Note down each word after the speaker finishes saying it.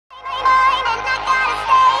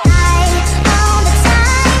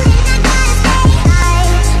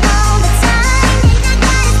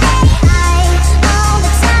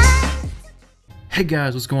Hey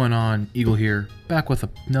guys, what's going on? Eagle here, back with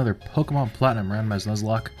another Pokemon Platinum randomized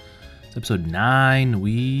nuzlocke. It's episode 9.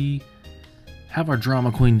 We have our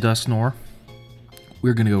drama queen Dusknoir.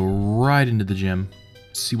 We're gonna go right into the gym,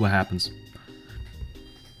 see what happens.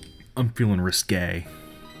 I'm feeling risque.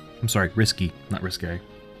 I'm sorry, risky, not risque.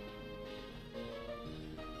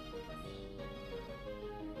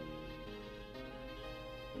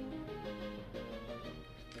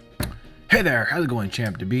 Hey there, how's it going,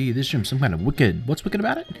 champ to be? This gym's some kind of wicked. What's wicked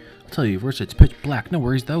about it? I'll tell you, first it's pitch black. No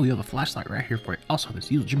worries though, you have a flashlight right here for you. Also, this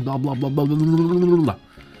Eagle gym, blah blah blah blah blah blah blah.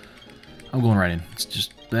 I'm going right in. It's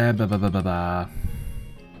just blah blah blah blah blah blah.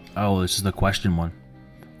 Oh, this is the question one.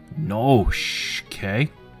 No, okay.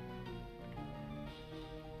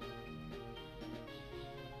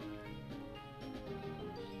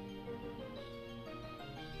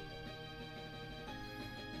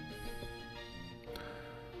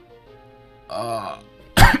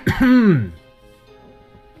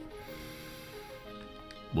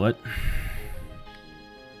 What?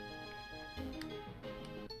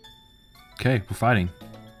 Okay, we're fighting.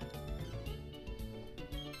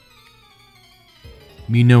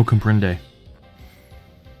 Me no comprende.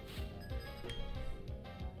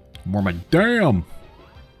 More my damn.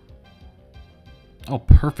 Oh,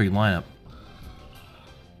 perfect lineup.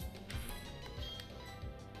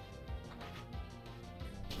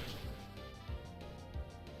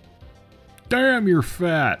 Damn, you're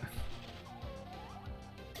fat.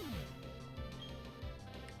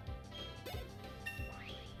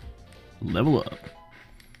 Level up.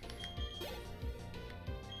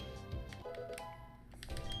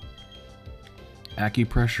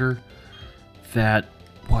 Acupressure. That,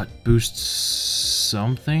 what, boosts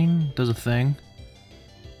something? Does a thing?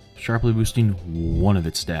 Sharply boosting one of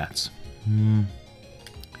its stats.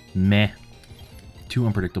 Meh. Too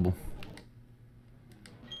unpredictable.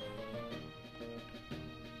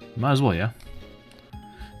 Might as well, yeah.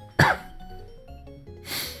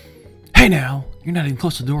 Hey now! You're not even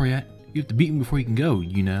close to the door yet. You have to beat him before you can go,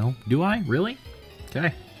 you know. Do I? Really?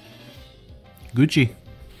 Okay. Gucci.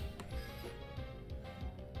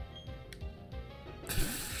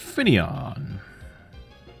 Finneon.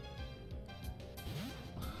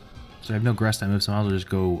 So I have no grass type move, so I'll just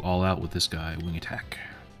go all out with this guy. Wing attack.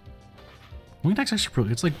 Wing attack's actually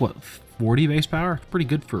pretty, it's like what, 40 base power? It's pretty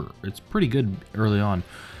good for, it's pretty good early on.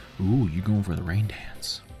 Ooh, you going for the rain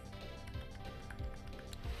dance.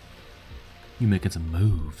 You making some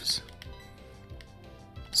moves.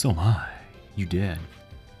 So am I. You did.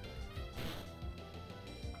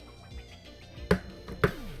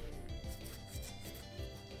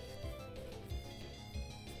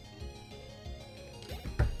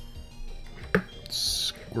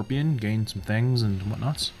 Scorpion, gain some things and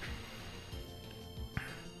whatnots.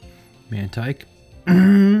 Mantike.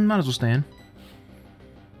 Might as well stand.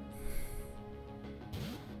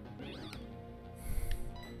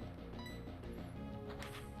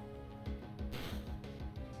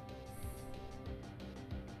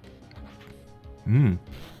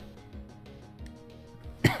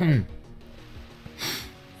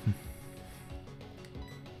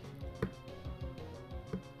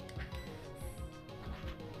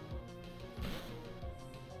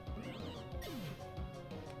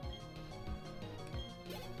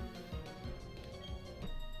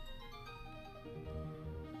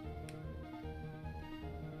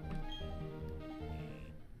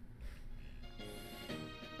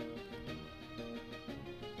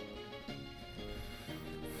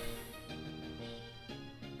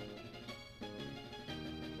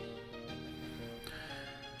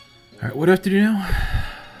 Alright, what do I have to do now?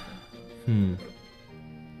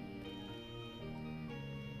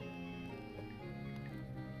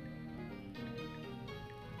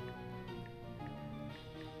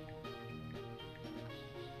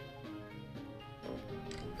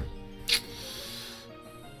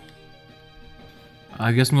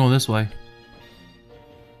 I guess I'm going this way.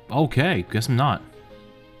 Okay, guess I'm not.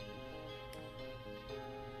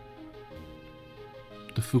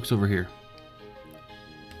 The Fook's over here.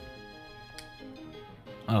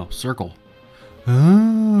 Oh, circle.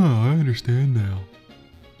 Ah, I understand now.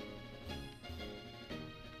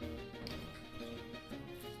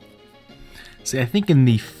 See, I think in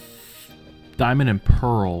the Diamond and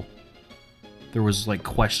Pearl, there was like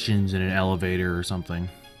questions in an elevator or something.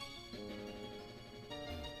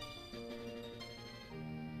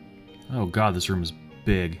 Oh god, this room is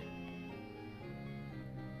big.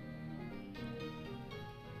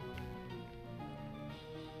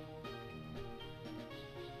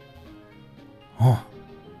 Oh.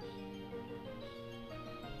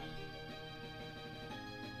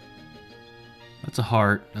 That's a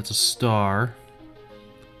heart. That's a star.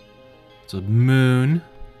 It's a moon.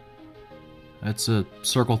 That's a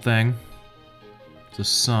circle thing. It's a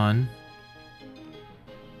sun.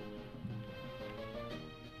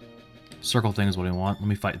 Circle thing is what I want. Let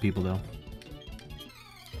me fight people, though.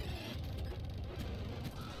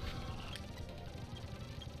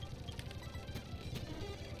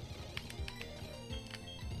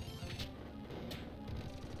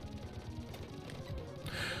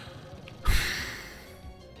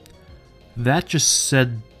 That just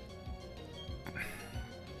said...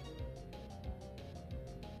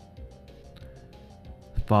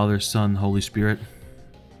 Father, Son, Holy Spirit.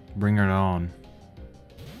 Bring it on.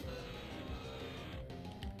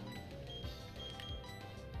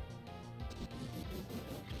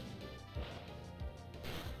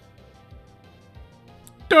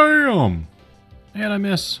 Damn! And I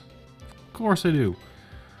miss. Of course I do.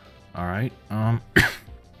 Alright,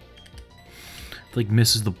 like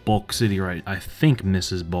misses the bulk city, right? I think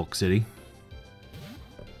misses bulk city.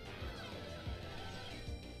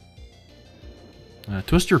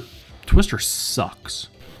 Twister sucks.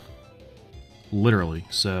 Literally.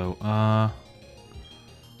 So, go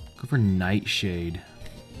for Nightshade.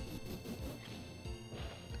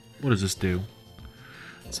 What does this do?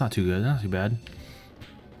 It's not too good, not too bad.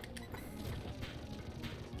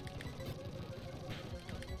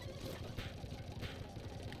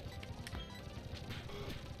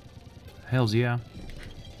 Hells yeah.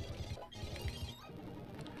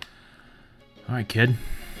 Alright, kid.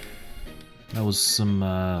 That was some,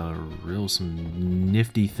 some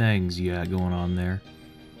nifty things you got going on there.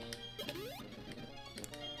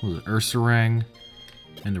 What was it? Ursaring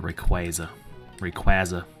and the Rayquaza.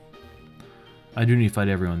 I do need to fight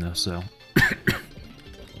everyone though, so...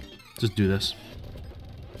 just do this.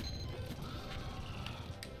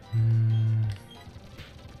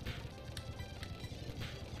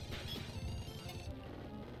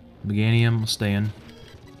 Meganium will stay in.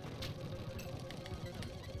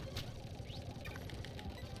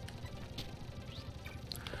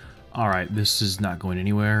 Alright, this is not going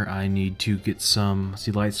anywhere. I need to get some...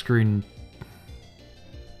 See, light screen...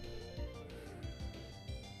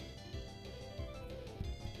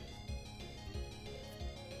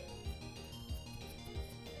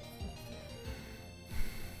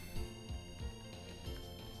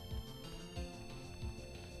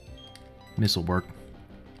 This'll work.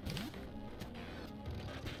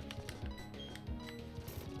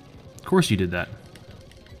 Of course you did that.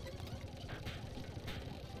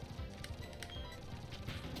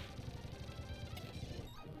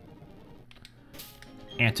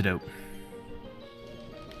 Antidote.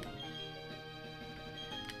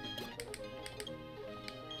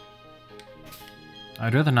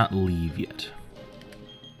 I'd rather not leave yet.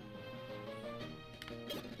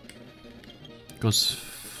 Go as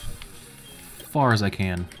far as I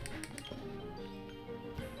can.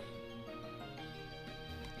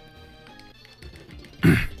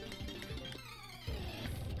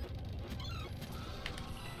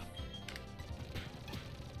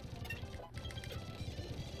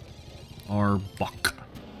 Arbok.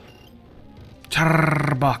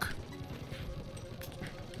 Charbok.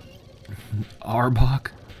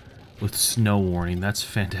 Arbok with snow warning. That's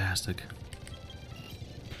fantastic.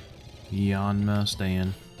 Yanma, stay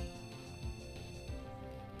in.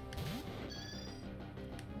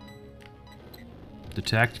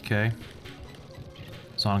 Detect, okay.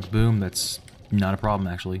 Sonic Boom, that's not a problem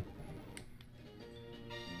actually.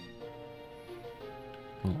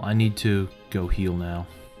 Well, I need to go heal now.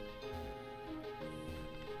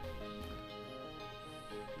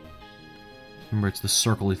 Remember, it's the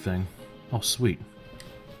circle-y thing. Oh, sweet.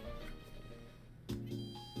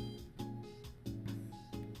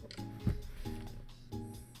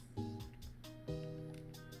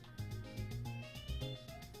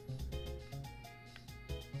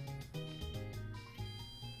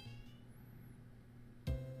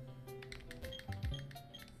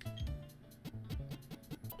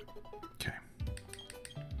 Okay.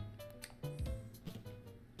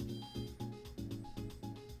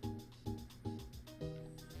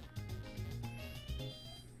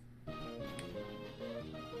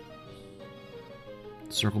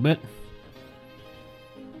 Circle bit.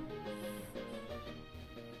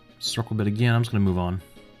 Circle bit again. I'm just going to move on.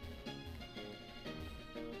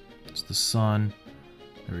 It's the sun.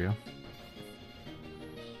 There we go.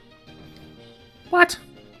 What?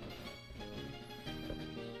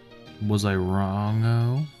 Was I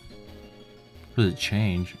wrong-o? What did it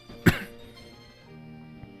change?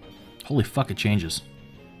 Holy fuck, it changes.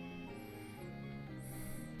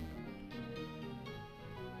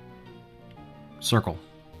 Circle.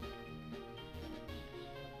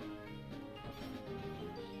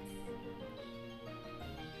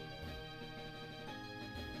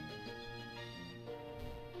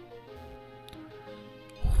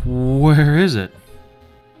 Where is it?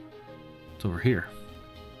 It's over here.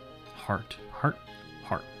 Heart. Heart.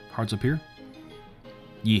 Heart. Heart's up here?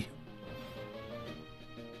 Yeah.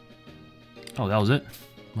 Oh, that was it?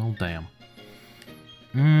 Well, damn.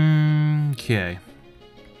 Okay.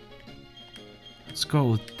 Let's go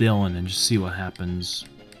with Dylan and just see what happens.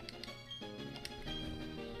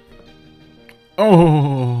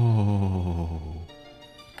 Oh!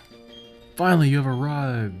 Finally, you have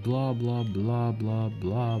arrived. Blah, blah, blah, blah,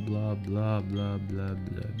 blah, blah, blah, blah, blah, blah, blah,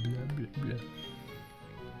 blah, blah.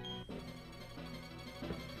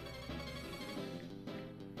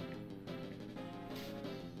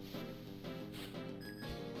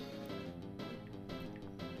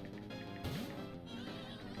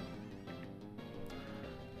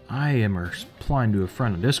 I am replying to a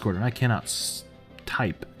friend on Discord and I cannot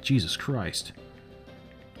type. Jesus Christ.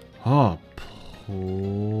 Oh,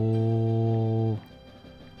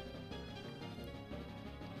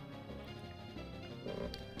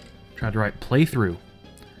 tried to write playthrough.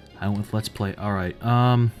 I went with let's play. Alright,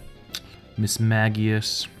 Miss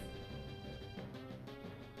Magius.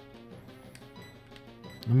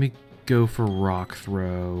 Let me go for rock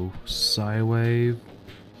throw. Psywave.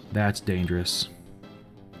 That's dangerous.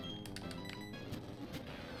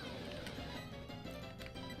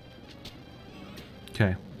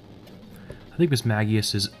 Okay. I think Miss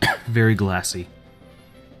Magius is very glassy.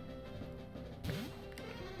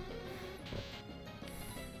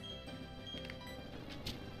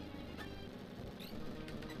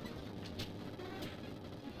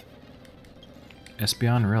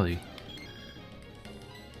 Espeon, really?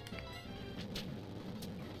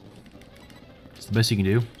 It's the best you can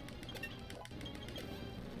do.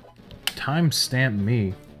 Timestamp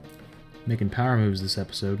me making power moves this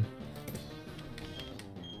episode.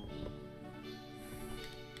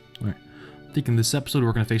 Alright. I'm thinking this episode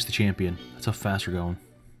we're going to face the champion. That's how fast we're going.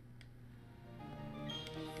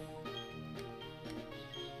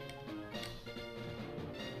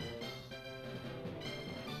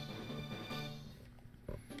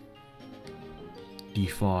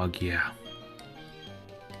 Defog, yeah.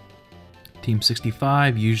 Team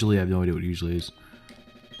 65, usually I have no idea what it usually is.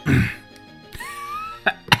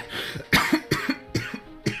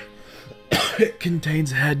 It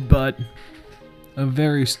contains Headbutt. A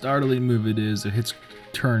very startling move it is. It hits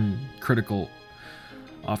turn critical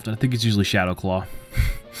often. I think it's usually Shadow Claw.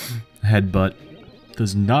 Headbutt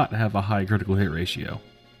does not have a high critical hit ratio.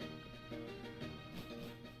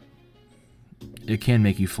 It can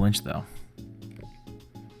make you flinch though.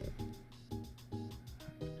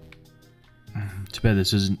 Too bad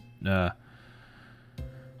this isn't,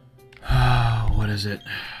 what is it?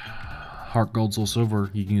 Heart Gold, Soul Silver.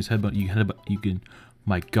 You can use Headbutt. You can,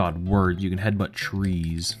 my God, word. You can Headbutt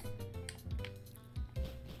trees.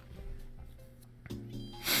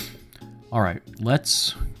 Alright,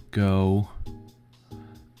 let's go,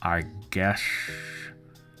 I guess,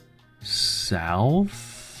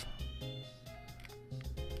 south?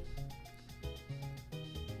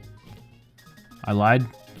 I lied.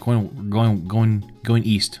 Going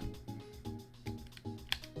east.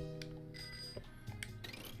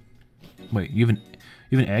 Wait, you have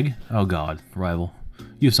an egg? Oh God, rival.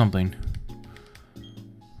 You have something.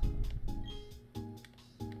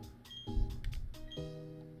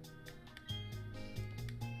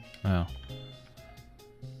 Oh.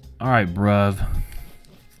 Alright, bruv.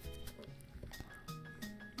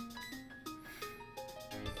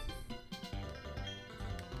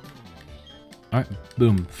 Alright,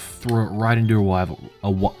 boom. Throw it right into a rival.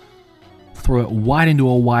 Throw it right into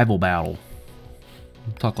a rival battle.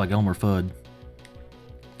 Talk like Elmer Fudd.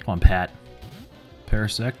 Come on, Pat.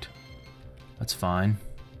 Parasect. That's fine.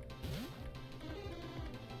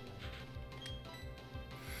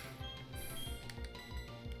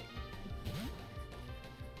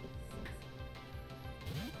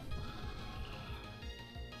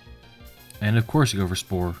 And of course you go for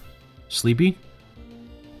Spore. Sleepy?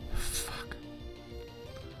 Fuck.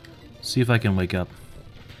 See if I can wake up.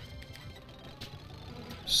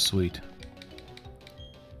 Sweet.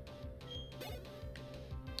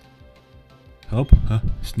 Help?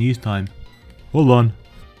 Sneeze time. Hold on.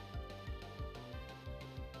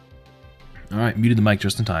 Alright, muted the mic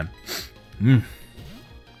just in time.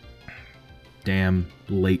 Damn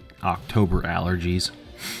late October allergies.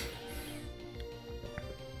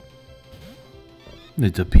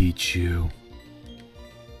 It's a Pichu.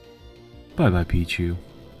 Bye-bye, Pichu.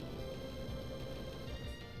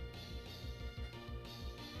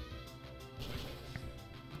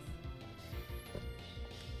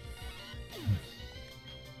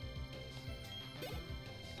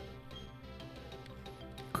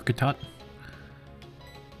 Cricketot.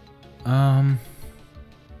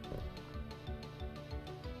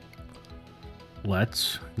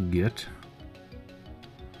 Let's get...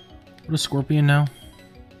 What is Scorpion now?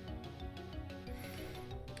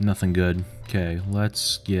 Nothing good. Okay,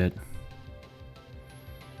 let's get...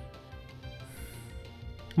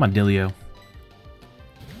 Come on, Dilio.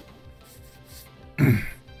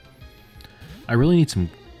 I really need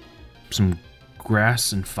some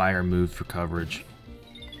grass and fire moves for coverage.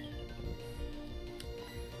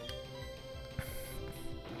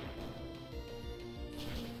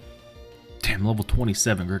 Damn, level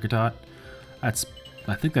 27 Gricketot. I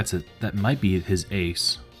think that might be his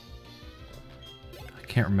ace. I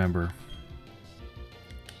can't remember.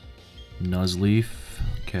 Nuzleaf.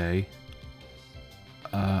 Okay.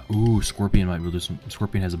 Ooh, Scorpion might be able to do some.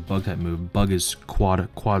 Scorpion has a bug type move. Bug is quad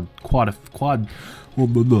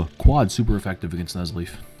super effective against Nuzleaf.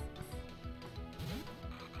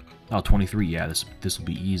 Oh, 23. Yeah, this will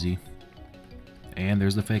be easy. And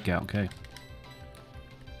there's the fake out. Okay.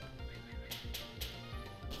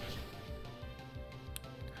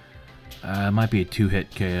 It might be a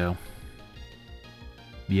 2-hit KO.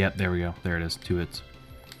 Yep, there we go. There it is. 2 hits.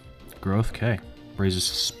 Growth. Okay. Raises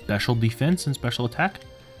special defense and special attack.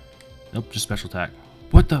 Nope, just special attack.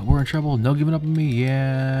 What the? We're in trouble. No giving up on me.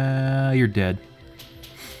 Yeah, you're dead.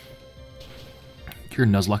 Your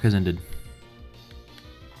Nuzlocke has ended.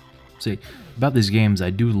 See, about these games, I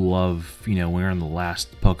do love, you know, when we're in the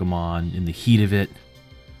last Pokemon, in the heat of it,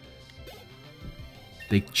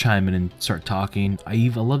 they chime in and start talking. I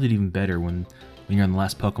loved it even better when you're on the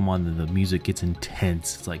last Pokemon and the music gets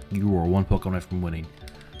intense. It's like you were one Pokemon from winning.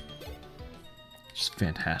 Just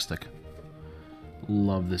fantastic.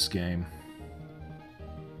 Love this game.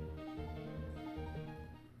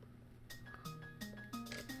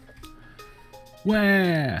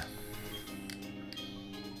 Wah!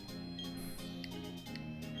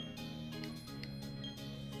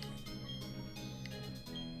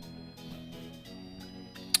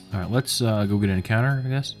 Alright, let's go get an encounter, I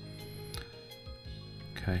guess.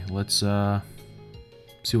 Okay, let's see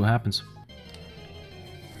what happens.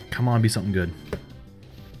 Come on, be something good.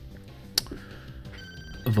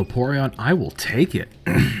 Vaporeon, I will take it.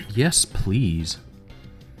 Yes, please.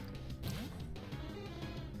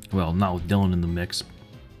 Well, not with Dylan in the mix.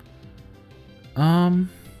 Vaporeon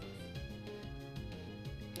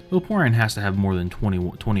has to have more than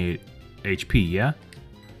 28 HP, yeah?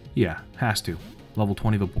 Yeah, has to. Level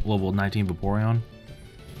 20, level 19 Vaporeon.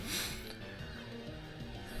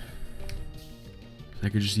 I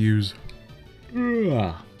could just use...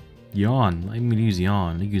 Yawn. I'm gonna use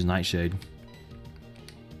Yawn. I can use Nightshade.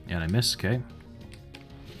 And I miss, okay.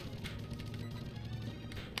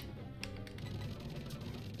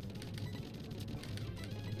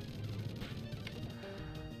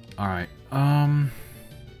 Alright,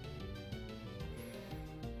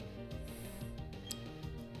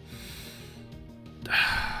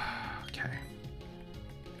 okay.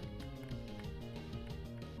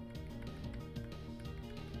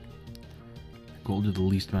 Gold do the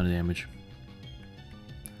least amount of damage.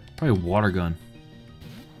 Probably a water gun.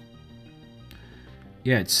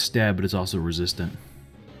 Yeah, it's stab, but it's also resistant.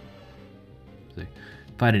 See,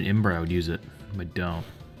 if I had an Ember, I would use it. I don't.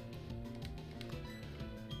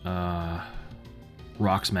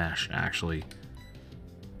 Rock Smash, actually.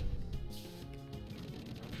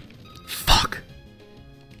 Fuck!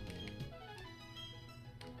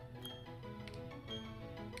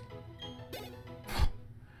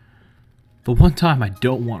 The one time I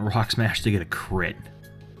don't want Rock Smash to get a crit.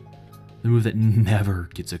 The move that never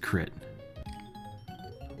gets a crit.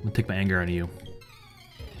 I'm gonna take my anger out of you.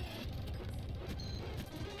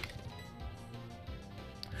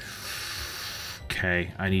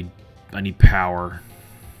 Okay, I need power.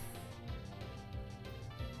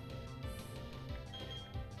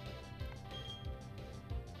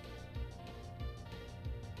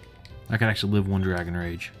 I can actually live one Dragon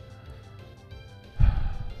Rage.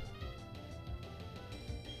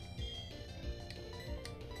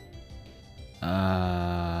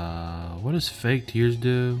 What does Fake Tears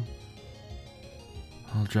do?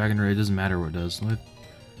 Oh, Dragon Rage doesn't matter what it does.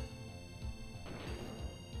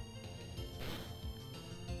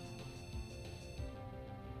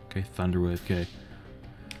 Okay, Thunder Wave, okay.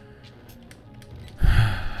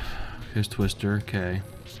 Here's Twister, okay.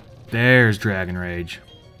 There's Dragon Rage.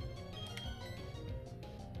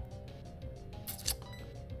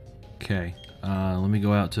 Okay, let me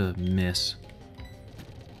go out to Miss.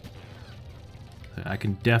 I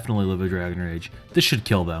can definitely live a Dragon Rage. This should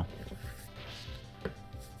kill, though.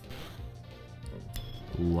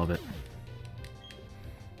 Love it.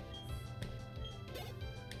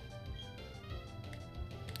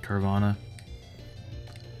 Carvana.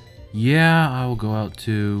 Yeah, I will go out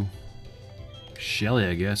to Shelly,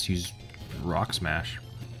 I guess. Use Rock Smash.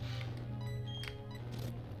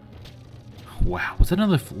 Wow, was that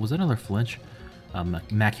another flinch?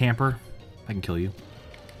 Mac Hamper, I can kill you.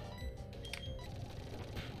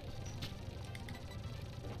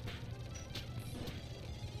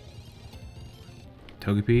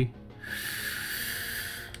 Togepi.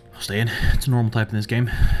 I'll stay in. It's a normal type in this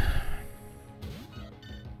game.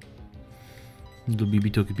 Little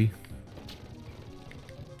BB Togepi.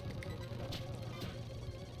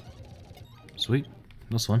 Sweet.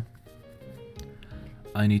 This one.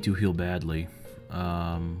 I need to heal badly.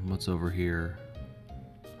 What's over here?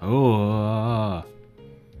 Oh.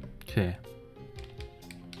 Okay.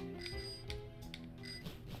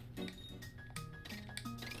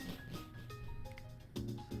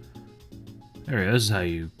 There we go. This is how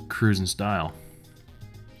you cruise in style.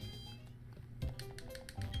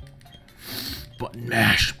 Button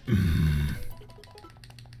mash.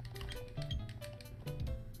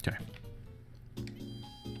 Okay.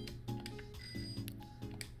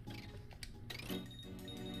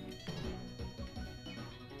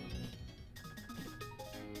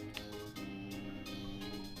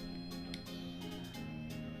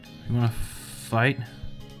 You want to fight?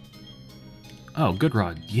 Oh, good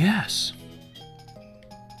rod. Yes.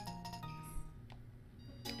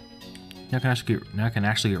 Now I can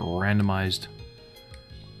actually get randomized.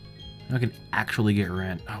 Now I can actually get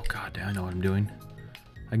Oh god, damn, I know what I'm doing.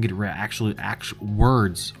 I can get actual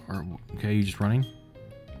words. Or okay, you just running?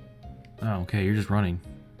 Oh, okay, you're just running.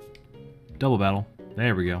 Double battle.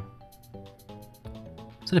 There we go.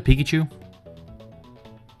 Is that a Pikachu?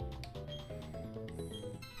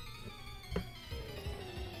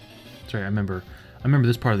 Sorry, I remember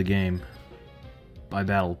this part of the game. I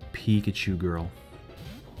battle Pikachu girl.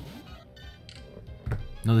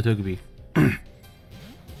 Another Togepi.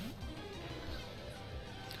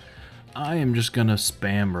 I am just gonna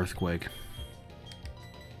spam Earthquake.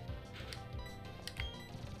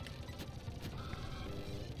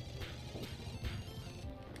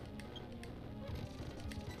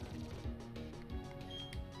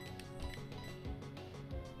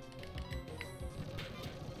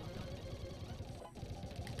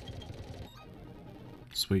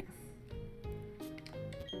 Sweet.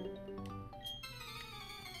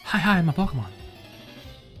 Hi, my Pokemon.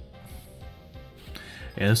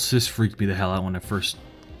 Yeah, this just freaked me the hell out when I first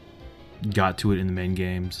got to it in the main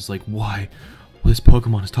games. It's like, why? Well, this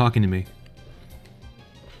Pokemon is talking to me.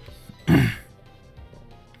 Alright,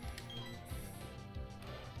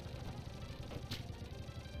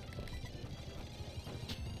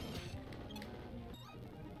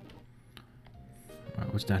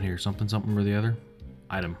 what's down here? Something or the other?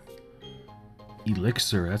 Item.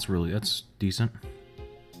 Elixir, that's decent.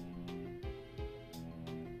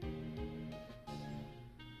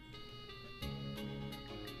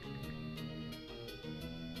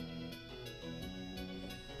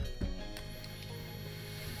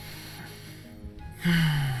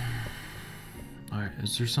 Alright,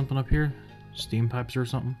 is there something up here? Steam pipes or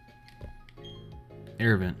something?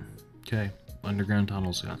 Air vent. Okay. Underground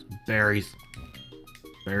tunnels. Got some berries.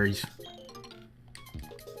 Berries.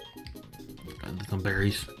 Got some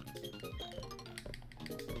berries.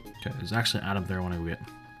 Okay, there's actually an item there when I get.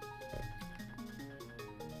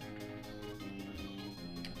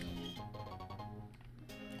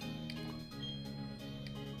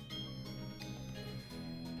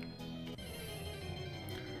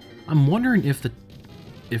 I'm wondering if the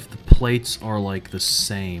plates are like the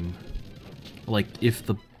same, like if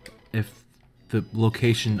the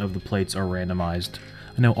location of the plates are randomized.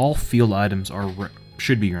 I know all field items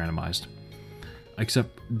should be randomized,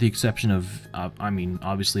 except the exception of I mean,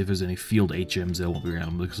 obviously if there's any field HMs, they won't be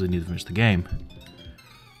random because they need to finish the game.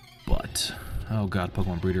 But oh god,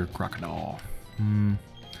 Pokemon breeder crocodile.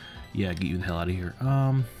 Yeah, get you the hell out of here.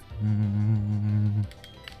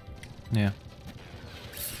 Yeah.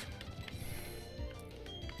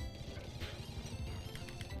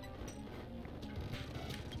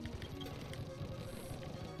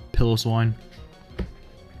 Pillow swine.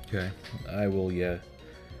 Okay, I will, yeah.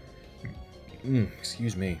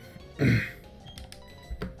 Excuse me.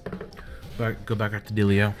 Go back up to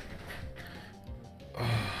Delio.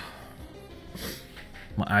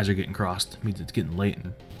 My eyes are getting crossed. It means it's getting late,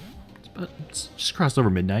 and it's just crossed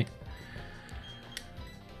over midnight.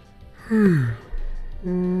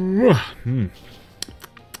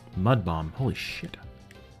 Mud bomb. Holy shit.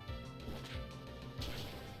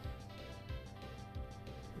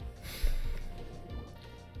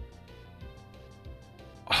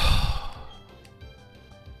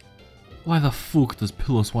 Why the fuck does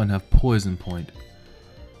Pillow Swine have poison point?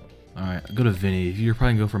 Alright, go to Vinny. You're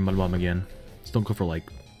probably gonna go for Mud Bomb again. Just don't go for, like,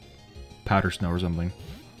 Powder Snow or something.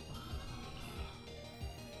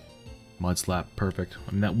 Mud Slap, perfect.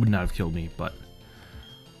 I mean, that would not have killed me, but...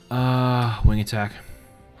 Wing Attack.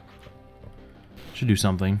 Should do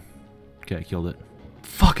something. Okay, I killed it.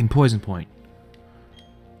 Fucking Poison Point!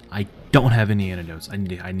 I don't have any antidotes. I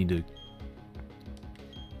need to...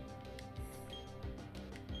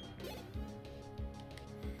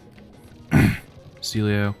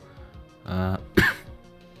 Celio.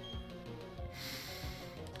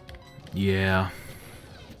 Yeah.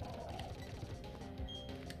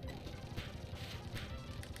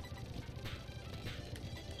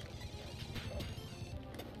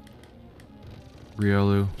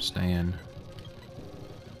 Riolu, Stan.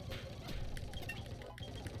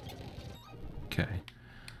 Okay.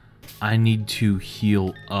 I need to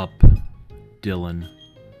heal up Dylan.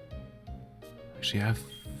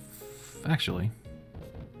 Actually.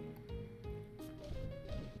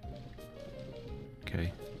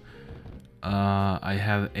 Okay. I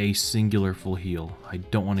have a singular full heal. I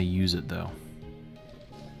don't want to use it though.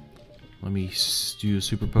 Let me do a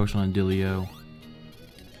super potion on Dilio.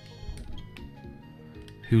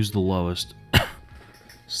 Who's the lowest?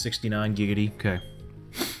 69 giggity. Okay.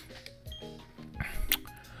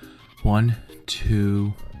 1,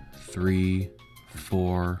 2, 3,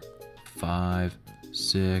 4, 5,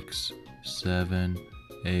 6, 7,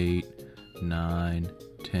 8, 9,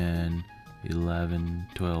 10, 11,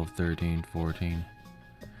 12, 13, 14,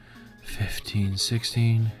 15,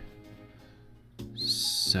 16,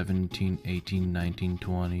 17, 18, 19,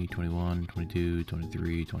 20, 21, 22,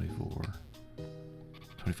 23, 24,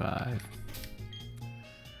 25.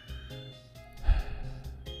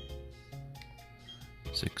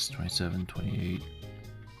 6, 27, 28,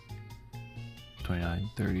 29,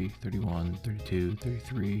 30, 31, 32,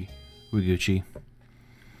 33. We Gucci.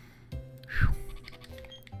 Whew.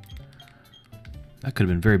 That could have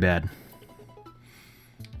been very bad.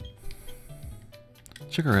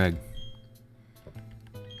 Check our egg.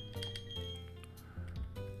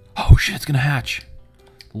 Oh shit, it's gonna hatch.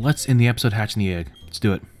 Let's end the episode hatching the egg. Let's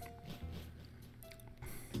do it.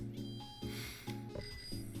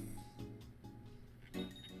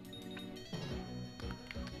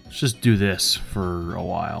 Let's just do this for a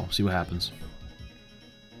while. See what happens.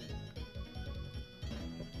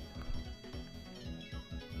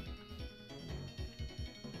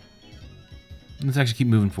 Let's actually keep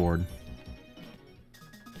moving forward.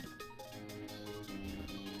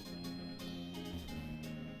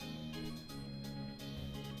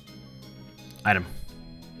 Item.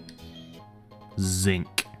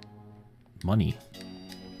 Zinc. Money.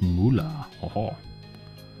 Moolah. Oh.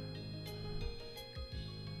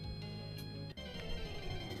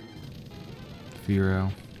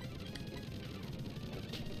 Firo.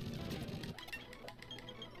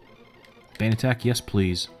 Bane attack? Yes,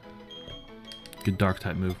 please. Good dark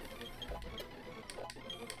type move.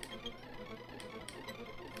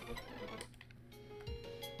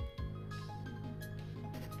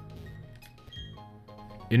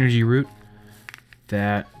 Energy root.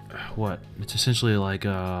 That, what? It's essentially like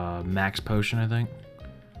a max potion, I think.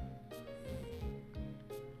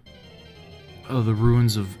 Oh, the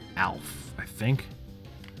ruins of Alf, I think.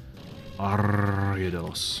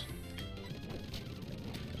 Ariados.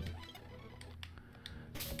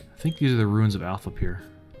 I think these are the ruins of Alpha up here.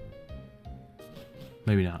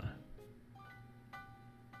 Maybe not.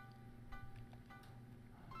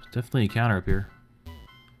 There's definitely a counter up here.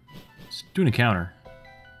 It's doing a counter.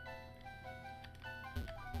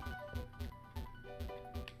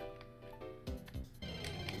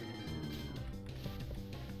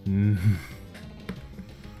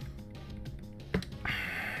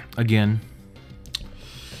 Again.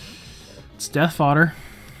 It's death fodder.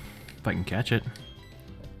 If I can catch it.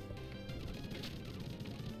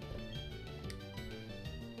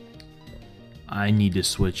 I need to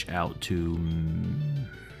switch out to...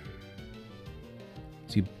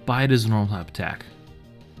 See, Bite is a normal type attack.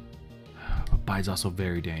 But Bite's also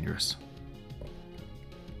very dangerous.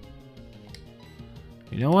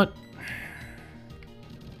 You know what?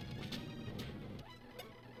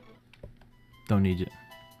 Don't need it.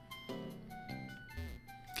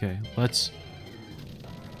 Okay, let's...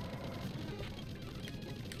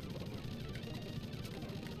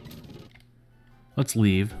 Let's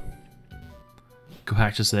leave. Go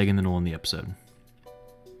hatch this egg and then we'll end the episode.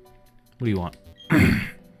 What do you want?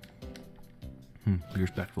 Be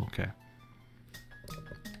respectful, okay.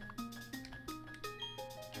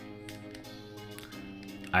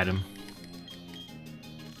 Item.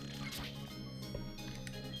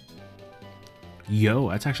 Yo,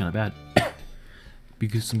 that's actually not bad.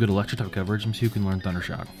 Because some good electric type coverage. Let me see who can learn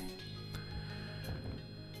Thundershock.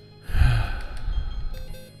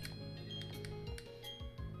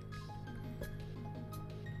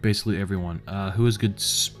 Basically everyone. Who is good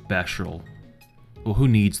special? Well, who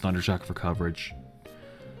needs Thundershock for coverage?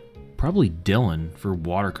 Probably Dylan for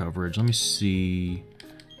water coverage. Let me see.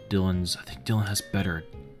 I think Dylan has better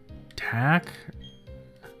attack.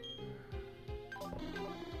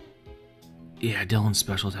 Yeah, Dylan's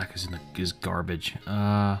special attack is garbage.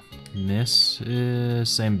 Miss is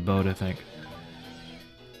same boat, I think.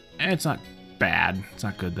 It's not bad. It's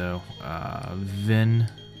not good though. Vin.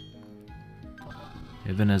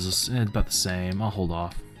 Yeah, Vin is about the same. I'll hold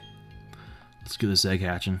off. Let's get this egg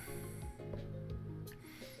hatching.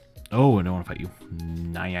 Oh, I don't want to fight you.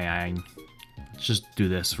 Nine. Let's just do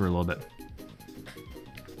this for a little bit.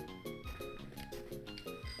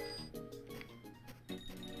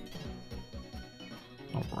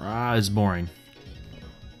 Alright, it's boring.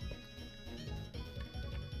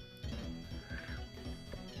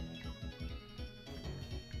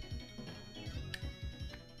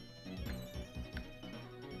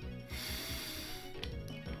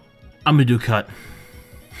 I'm gonna do a cut.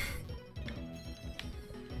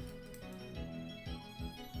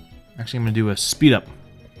 Actually, I'm gonna do a speed up.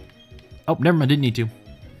 Oh, never mind, didn't need to.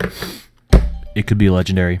 It could be a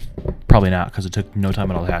legendary. Probably not, because it took no time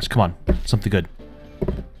at all to hatch. Come on, something good.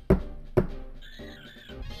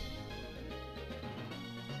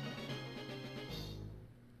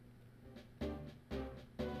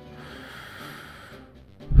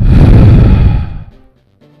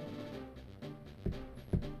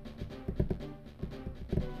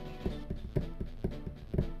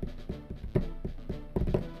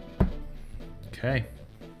 Okay.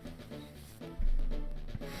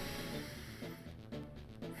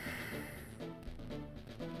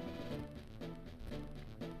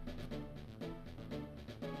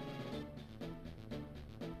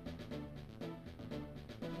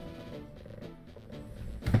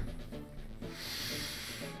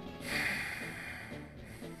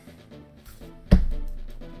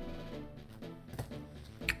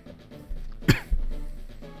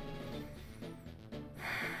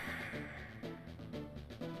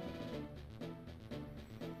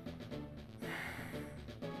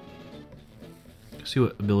 See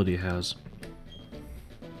what ability it has.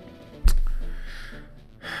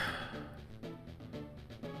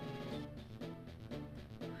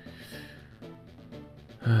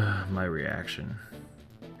 My reaction.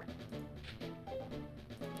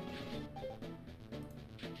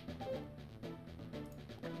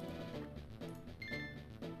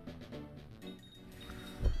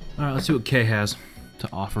 Alright, let's see what Kay has to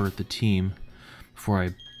offer the team before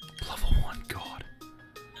I level 1. God.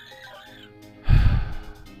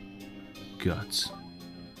 Guts.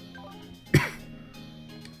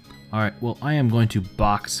 Alright, well, I am going to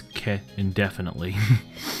box Kay indefinitely.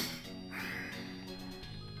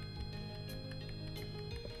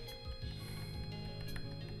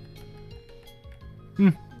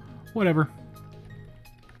 Whatever.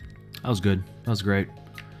 That was good. That was great.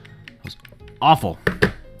 That was awful.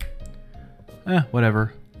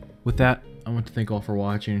 Whatever. With that, I want to thank all for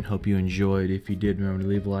watching and hope you enjoyed. If you did, remember to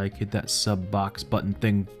leave a like, hit that sub box button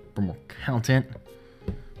thing for more content.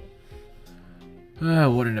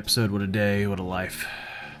 What an episode, what a day, what a life.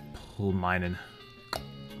 Pull mining.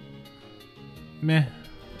 Meh.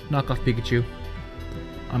 Knock off Pikachu.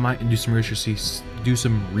 I might do some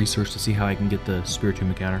research to see how I can get the Spiritomb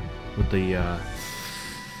encounter with the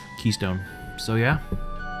Keystone. So yeah.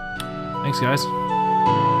 Thanks guys.